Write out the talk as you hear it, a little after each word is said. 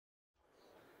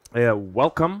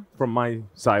Welcome from my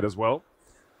side as well.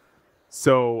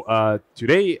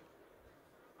 Today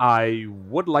I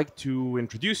would like to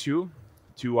introduce you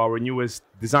to our newest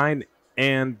design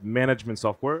and management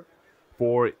software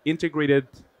for integrated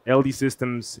LD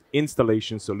systems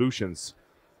installation solutions,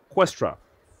 QUESTRA.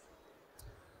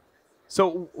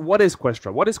 So what is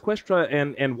QUESTRA? What is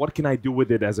QUESTRA and what can I do with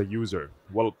it as a user?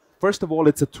 Well, first of all,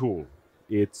 it's a tool.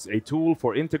 It's a tool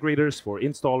for integrators, for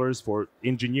installers, for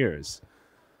engineers.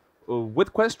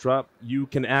 With QUESTRA, you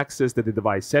can access the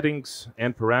device settings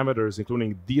and parameters,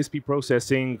 including DSP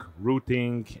processing,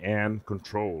 routing, and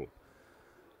control.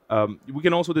 We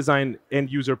can also design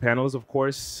end-user panels, of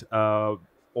course,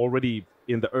 already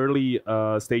in the early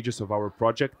stages of our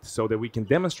project so that we can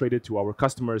demonstrate it to our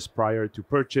customers prior to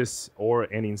purchase or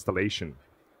any installation.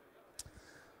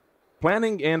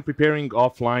 Planning and preparing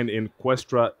offline in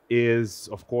QUESTRA is,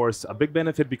 of course, a big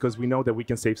benefit because we know that we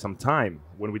can save some time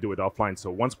when we do it offline. So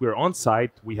once we're on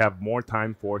site, we have more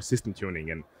time for system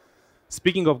tuning. And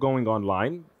speaking of going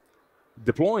online,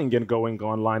 deploying and going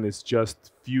online is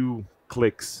just few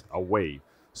clicks away.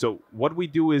 So what we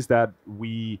do is that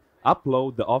we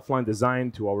upload the offline design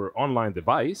to our online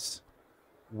device.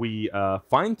 We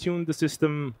fine-tune the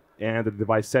system and the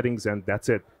device settings, and that's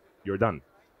it. You're done.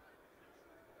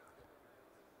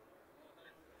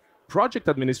 Project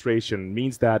administration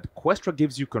means that QUESTRA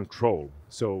gives you control.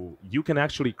 So you can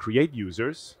actually create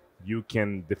users, you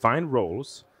can define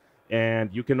roles,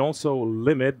 and you can also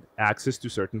limit access to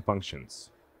certain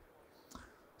functions.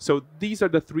 So these are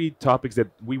the three topics that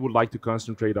we would like to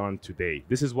concentrate on today.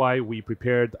 This is why we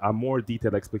prepared a more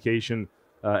detailed explanation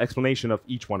of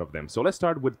each one of them. So let's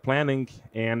start with planning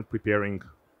and preparing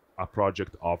a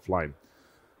project offline.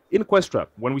 In QUESTRA,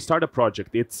 when we start a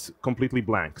project, it's completely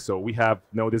blank, so we have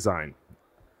no design.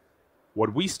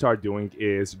 What we start doing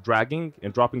is dragging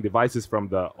and dropping devices from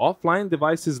the offline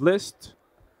devices list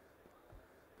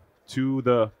to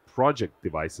the project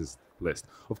devices list.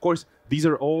 Of course, these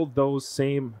are all those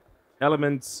same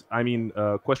elements,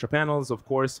 QUESTRA panels, of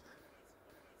course,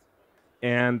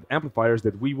 and amplifiers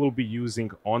that we will be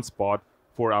using on spot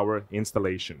for our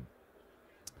installation.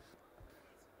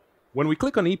 When we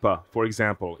click on IPA, for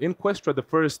example, in QUESTRA, the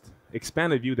first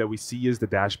expanded view that we see is the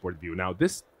dashboard view. Now,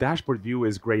 this dashboard view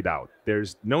is grayed out.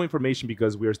 There's no information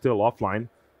because we are still offline.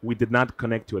 We did not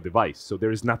connect to a device, so there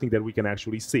is nothing that we can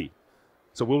actually see.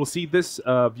 So we will see this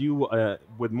view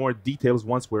with more details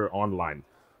once we're online.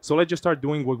 So let's just start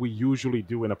doing what we usually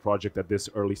do in a project at this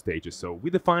early stages. So we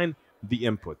define the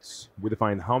inputs. We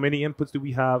define how many inputs do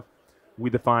we have. We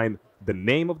define the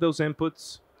name of those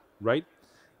inputs, right?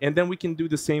 And then we can do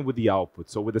the same with the output.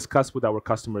 So we discuss with our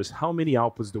customers how many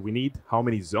outputs do we need, how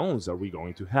many zones are we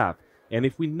going to have. And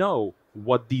if we know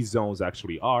what these zones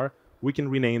actually are, we can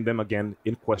rename them again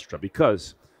in QUESTRA,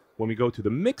 because when we go to the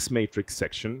mix matrix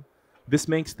section, this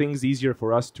makes things easier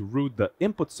for us to route the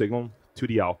input signal to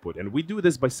the output. And we do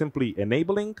this by simply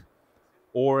enabling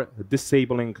or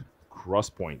disabling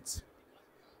cross points.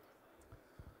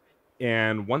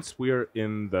 And once we're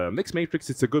in the mix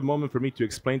matrix, it's a good moment for me to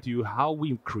explain to you how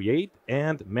we create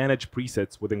and manage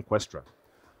presets within QUESTRA.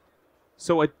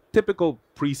 So a typical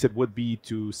preset would be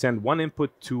to send one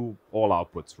input to all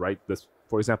outputs, right? This,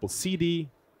 for example, CD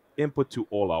input to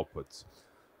all outputs.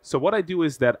 So what I do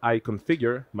is that I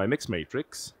configure my mix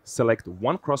matrix, select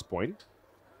one cross point.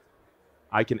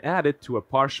 I can add it to a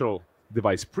partial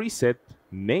device preset,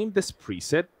 name this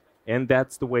preset, and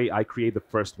that's the way I create the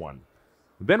first one.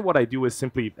 Then what I do is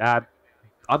simply add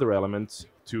other elements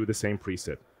to the same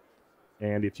preset.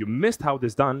 And if you missed how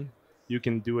this is done, you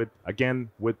can do it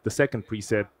again with the second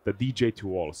preset, the DJ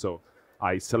to all. So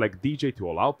I select DJ to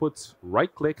all outputs,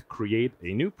 right-click, create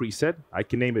a new preset. I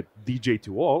can name it DJ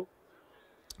to all,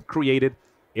 create it,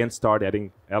 and start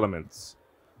adding elements,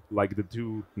 like the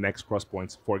two next cross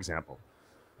points, for example.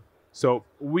 So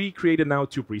we created now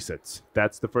two presets.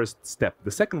 That's the first step. The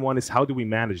second one is how do we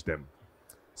manage them?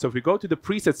 So if we go to the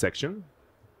preset section,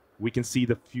 we can see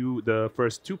the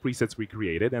first two presets we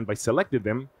created, and by selecting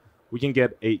them, we can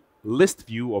get a list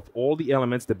view of all the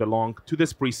elements that belong to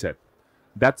this preset.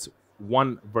 That's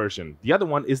one version. The other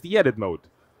one is the edit mode.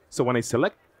 So when I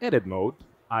select edit mode,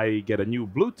 I get a new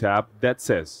blue tab that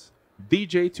says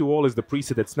DJ to all is the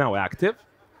preset that's now active,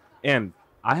 and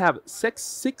I have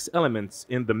six elements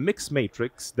in the mix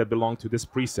matrix that belong to this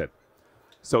preset.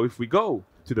 So if we go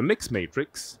to the mix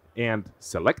matrix and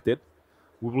select it,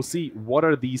 we will see what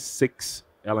are these 6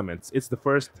 elements. It's the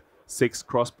first 6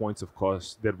 cross points, of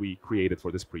course, that we created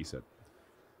for this preset.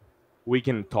 We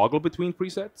can toggle between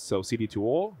presets, so CD to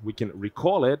all. We can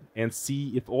recall it and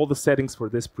see if all the settings for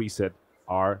this preset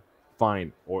are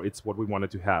fine, or it's what we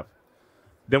wanted to have.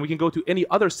 Then we can go to any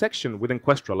other section within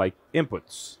QUESTRA, like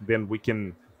inputs. Then we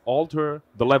can alter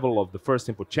the level of the first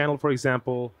input channel, for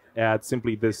example, add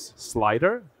simply this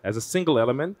slider as a single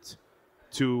element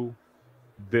to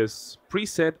this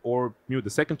preset, or mute the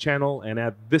second channel and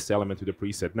add this element to the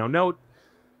preset. Now note,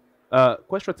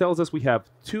 QUESTRA tells us we have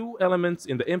 2 elements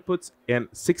in the inputs and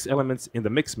 6 elements in the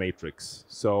mix matrix.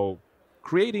 So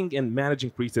creating and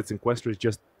managing presets in QUESTRA is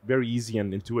just very easy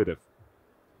and intuitive.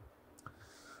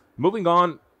 Moving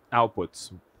on,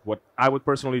 outputs. What I would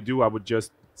personally do, I would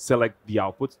just select the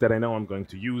outputs that I know I'm going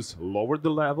to use, lower the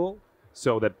level,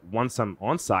 so that once I'm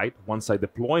on site, once I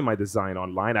deploy my design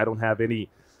online, I don't have any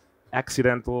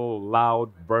accidental loud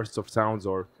bursts of sounds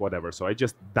or whatever. So I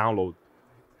just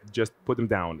put them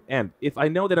down. And if I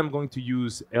know that I'm going to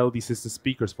use LD system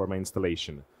speakers for my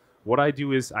installation, what I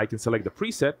do is I can select the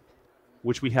preset,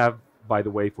 which we have, by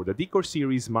the way, for the Decor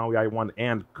series, Maui i1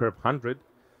 and Curve 100,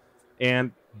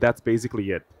 and that's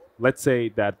basically it. Let's say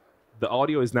that the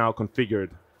audio is now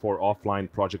configured for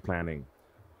offline project planning.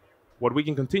 What we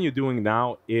can continue doing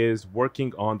now is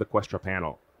working on the QUESTRA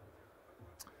panel.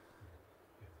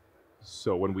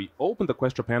 So when we open the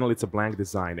QUESTRA panel, it's a blank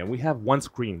design, and we have one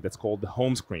screen that's called the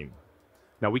home screen.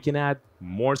 Now we can add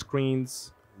more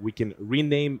screens, we can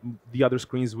rename the other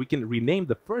screens, we can rename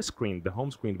the first screen, the home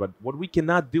screen, but what we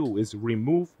cannot do is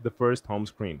remove the first home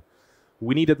screen.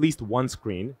 We need at least one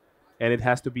screen, and it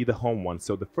has to be the home one.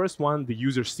 So the first one the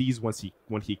user sees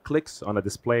when he clicks on a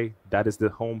display, that is the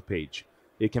home page.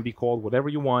 It can be called whatever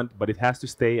you want, but it has to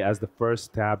stay as the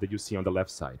first tab that you see on the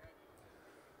left side.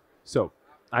 So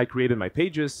I created my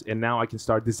pages, and now I can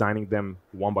start designing them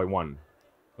one by one.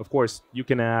 Of course, you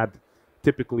can add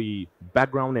typically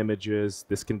background images.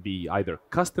 This can be either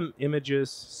custom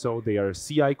images, so they are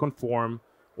CI conform,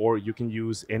 or you can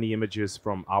use any images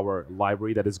from our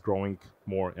library that is growing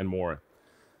more and more.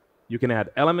 You can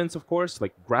add elements, of course,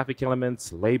 like graphic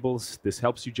elements, labels. This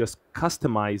helps you just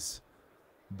customize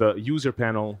the user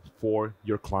panel for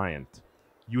your client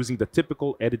using the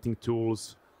typical editing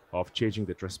tools of changing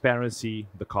the transparency,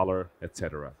 the color,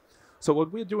 etc. So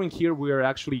what we're doing here, we are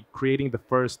actually creating the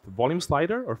first volume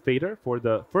slider or fader for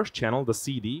the first channel, the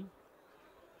CD.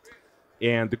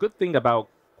 And the good thing about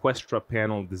QUESTRA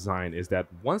panel design is that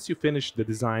once you finish the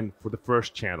design for the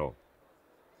first channel,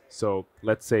 so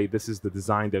let's say this is the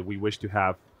design that we wish to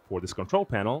have for this control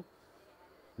panel,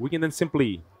 we can then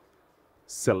simply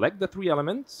select the 3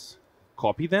 elements,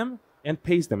 copy them, and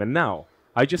paste them. And now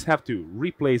I just have to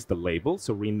replace the label,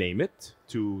 so rename it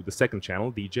to the second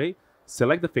channel, DJ,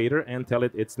 select the fader, and tell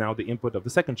it it's now the input of the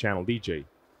second channel, DJ.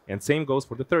 And same goes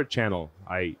for the third channel.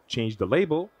 I change the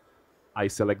label, I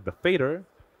select the fader,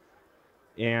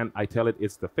 and I tell it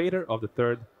it's the fader of the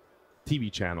third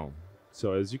TV channel.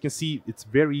 So as you can see, it's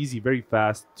very easy, very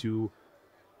fast to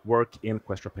work in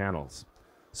QUESTRA panels.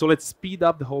 So let's speed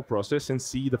up the whole process and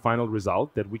see the final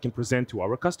result that we can present to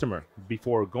our customer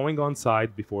before going on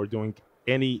site, before doing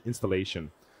any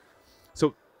installation.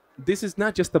 So this is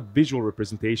not just a visual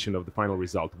representation of the final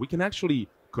result. We can actually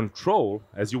control,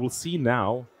 as you will see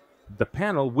now, the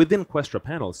panel within QUESTRA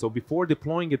panel. So before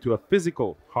deploying it to a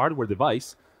physical hardware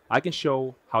device, I can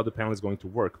show how the panel is going to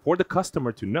work for the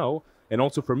customer to know, and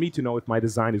also for me to know if my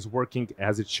design is working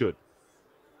as it should.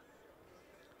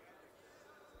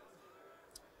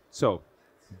 So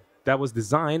that was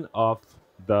design of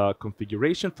the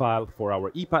configuration file for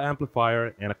our IPA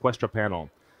amplifier and a QUESTRA panel.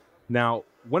 Now,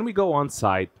 when we go on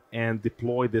site and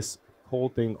deploy this whole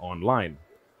thing online,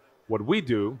 what we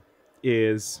do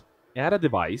is add a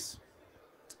device.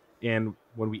 And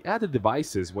when we add the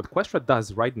devices, what QUESTRA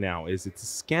does right now is it's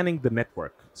scanning the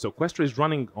network. So QUESTRA is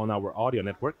running on our audio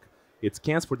network. It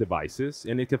scans for devices,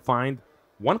 and it can find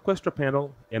one QUESTRA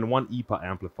panel and one IPA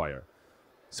amplifier.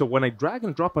 So when I drag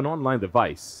and drop an online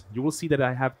device, you will see that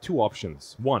I have 2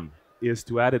 options. One is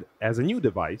to add it as a new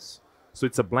device. So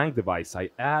it's a blank device. I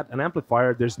add an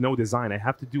amplifier, there's no design. I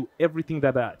have to do everything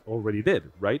that I already did,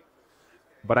 right?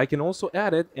 But I can also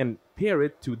add it and pair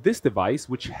it to this device,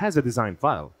 which has a design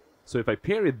file. So if I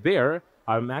pair it there,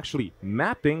 I'm actually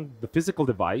mapping the physical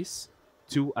device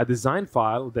to a design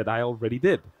file that I already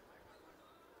did.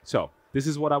 So this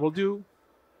is what I will do.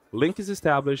 Link is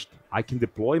established. I can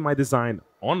deploy my design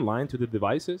online to the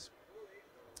devices.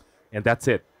 And that's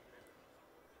it.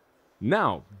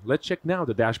 Now, let's check now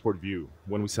the dashboard view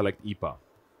when we select IPA.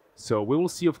 So we will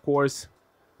see, of course,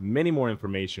 many more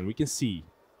information. We can see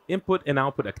input and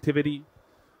output activity.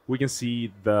 We can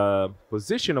see the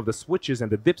position of the switches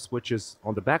and the dip switches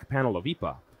on the back panel of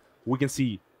IPA. We can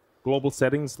see global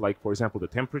settings, like, for example, the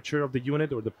temperature of the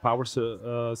unit or the power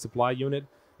supply unit.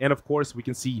 And of course, we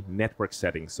can see network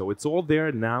settings. So it's all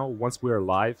there now once we are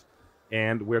live.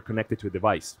 and we're connected to a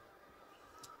device.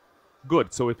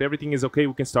 Good, so if everything is okay,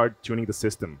 we can start tuning the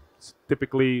system. So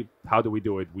typically, how do we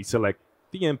do it? We select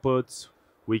the inputs,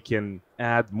 we can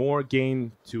add more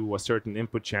gain to a certain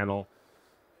input channel.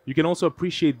 You can also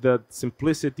appreciate the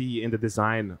simplicity in the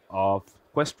design of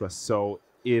QUESTRA. So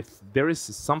if there is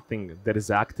something that is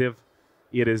active,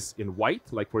 it is in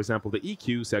white, like for example the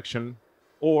EQ section,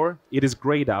 or it is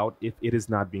grayed out if it is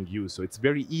not being used. So it's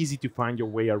very easy to find your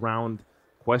way around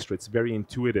QUESTRA. It's very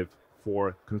intuitive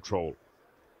for control.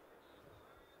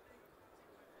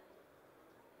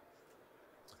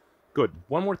 Good.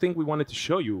 One more thing we wanted to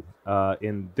show you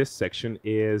in this section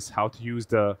is how to use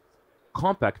the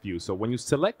compact view. So when you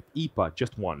select IPA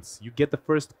just once, you get the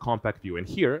first compact view. And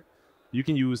here, you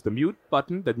can use the mute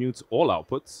button that mutes all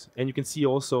outputs. And you can see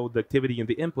also the activity in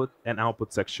the input and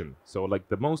output section. So like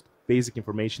the most basic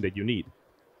information that you need.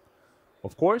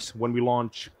 Of course, when we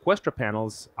launch QUESTRA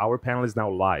panels, our panel is now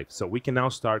live. So we can now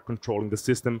start controlling the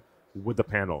system with the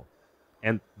panel.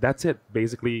 And that's it.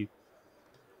 Basically,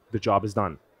 the job is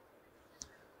done.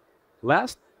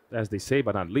 Last, as they say,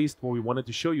 but not least, what we wanted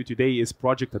to show you today is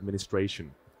project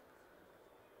administration.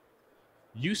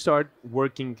 You start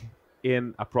working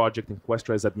in a project in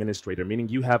QUESTRA as administrator, meaning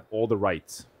you have all the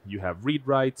rights. You have read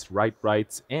rights, write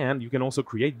rights, and you can also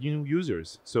create new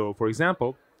users. So, for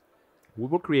example, we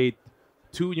will create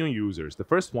 2 new users. The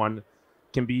first one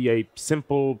can be a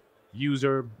simple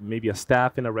user, maybe a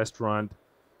staff in a restaurant,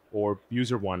 or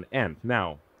user 1. And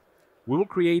now, we will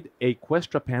create a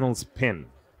QUESTRA panels pin.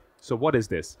 So what is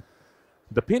this?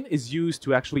 The pin is used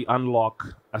to actually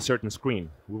unlock a certain screen.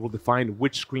 We will define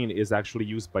which screen is actually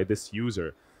used by this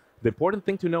user. The important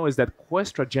thing to know is that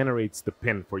QUESTRA generates the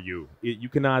pin for you. You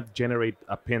cannot generate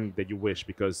a pin that you wish,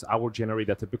 because I will generate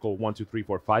a typical 1, 2, 3,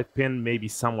 4, 5 pin. Maybe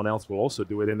someone else will also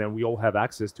do it, and then we all have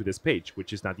access to this page,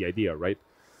 which is not the idea, right?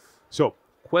 So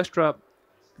QUESTRA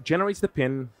generates the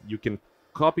pin. You can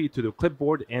copy it to the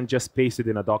clipboard and just paste it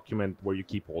in a document where you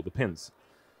keep all the pins.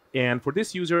 And for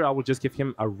this user, I will just give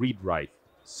him a read-write.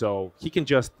 So he can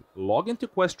just log into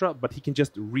QUESTRA, but he can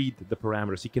just read the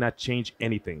parameters. He cannot change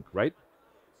anything, right?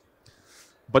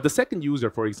 But the second user,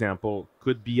 for example,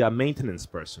 could be a maintenance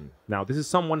person. Now, this is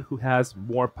someone who has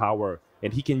more power,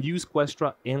 and he can use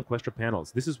QUESTRA and QUESTRA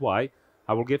panels. This is why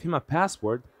I will give him a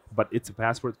password, but it's a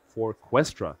password for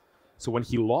QUESTRA. So when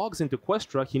he logs into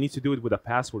QUESTRA, he needs to do it with a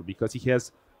password because he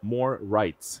has more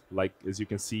rights. Like, as you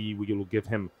can see, we will give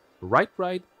him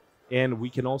write, and we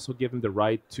can also give him the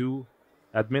right to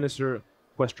administer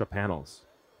QUESTRA panels.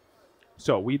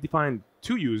 So we defined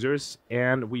 2 users,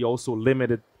 and we also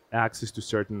limited access to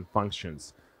certain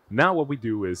functions. Now what we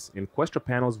do is, in QUESTRA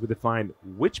panels, we define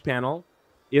which panel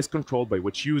is controlled by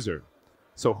which user.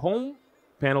 So home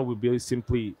panel will be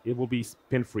simply, it will be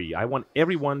pin-free. I want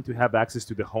everyone to have access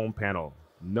to the home panel.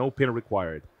 No pin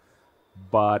required.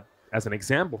 But as an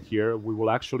example here, we will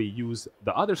actually use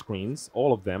the other screens,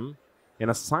 all of them, and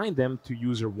assign them to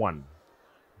user 1,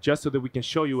 just so that we can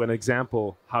show you an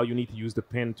example how you need to use the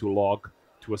pin to log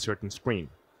to a certain screen.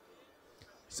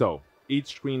 So each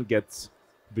screen gets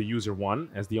the user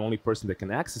 1 as the only person that can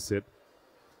access it.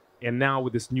 And now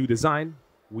with this new design,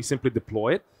 we simply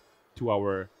deploy it to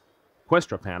our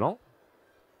QUESTRA panel.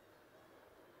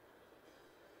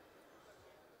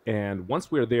 And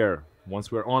once we're there,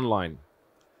 once we're online,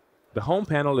 the home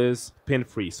panel is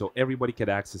pin-free, so everybody can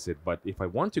access it. But if I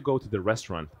want to go to the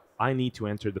restaurant, I need to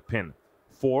enter the pin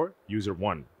for user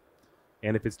 1.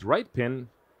 And if it's the right pin,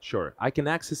 sure, I can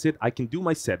access it. I can do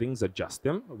my settings, adjust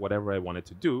them, whatever I wanted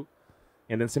to do,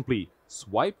 and then simply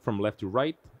swipe from left to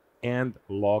right and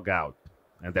log out.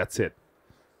 And that's it.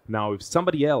 Now, if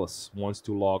somebody else wants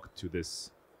to log to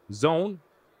this zone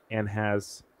and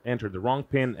has entered the wrong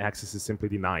pin, access is simply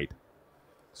denied.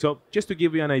 So just to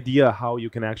give you an idea how you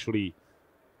can actually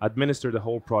administer the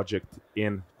whole project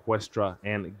in QUESTRA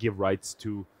and give rights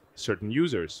to certain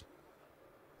users.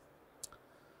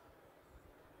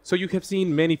 So you have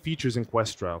seen many features in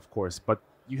QUESTRA, of course, but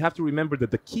you have to remember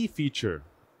that the key feature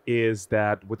is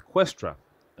that with QUESTRA,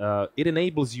 it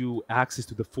enables you access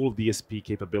to the full DSP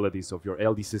capabilities of your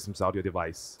LD Systems audio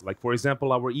device. Like, for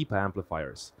example, our IPA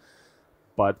amplifiers.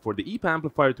 But for the IPA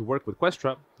amplifier to work with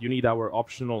QUESTRA, you need our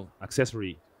optional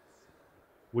accessory,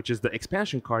 which is the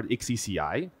expansion card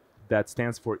XECI, that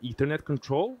stands for Ethernet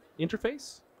Control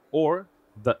Interface, or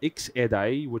the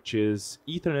XEDI, which is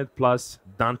Ethernet plus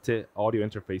Dante audio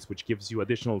interface, which gives you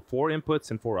additional 4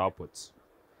 inputs and 4 outputs.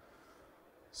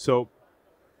 So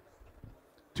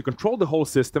to control the whole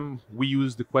system, we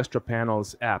use the QUESTRA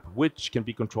Panels app, which can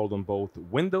be controlled on both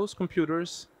Windows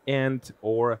computers and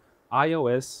or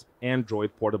iOS,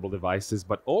 Android portable devices,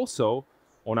 but also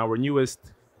on our newest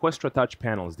QUESTRA touch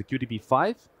panels, the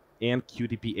QTP5 and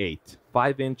QTP8,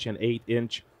 5-inch and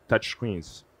 8-inch touch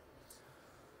screens.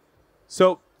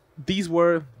 So these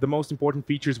were the most important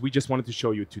features we just wanted to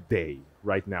show you today,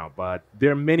 right now, but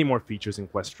there are many more features in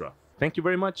QUESTRA. Thank you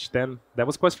very much. Then that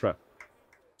was QUESTRA.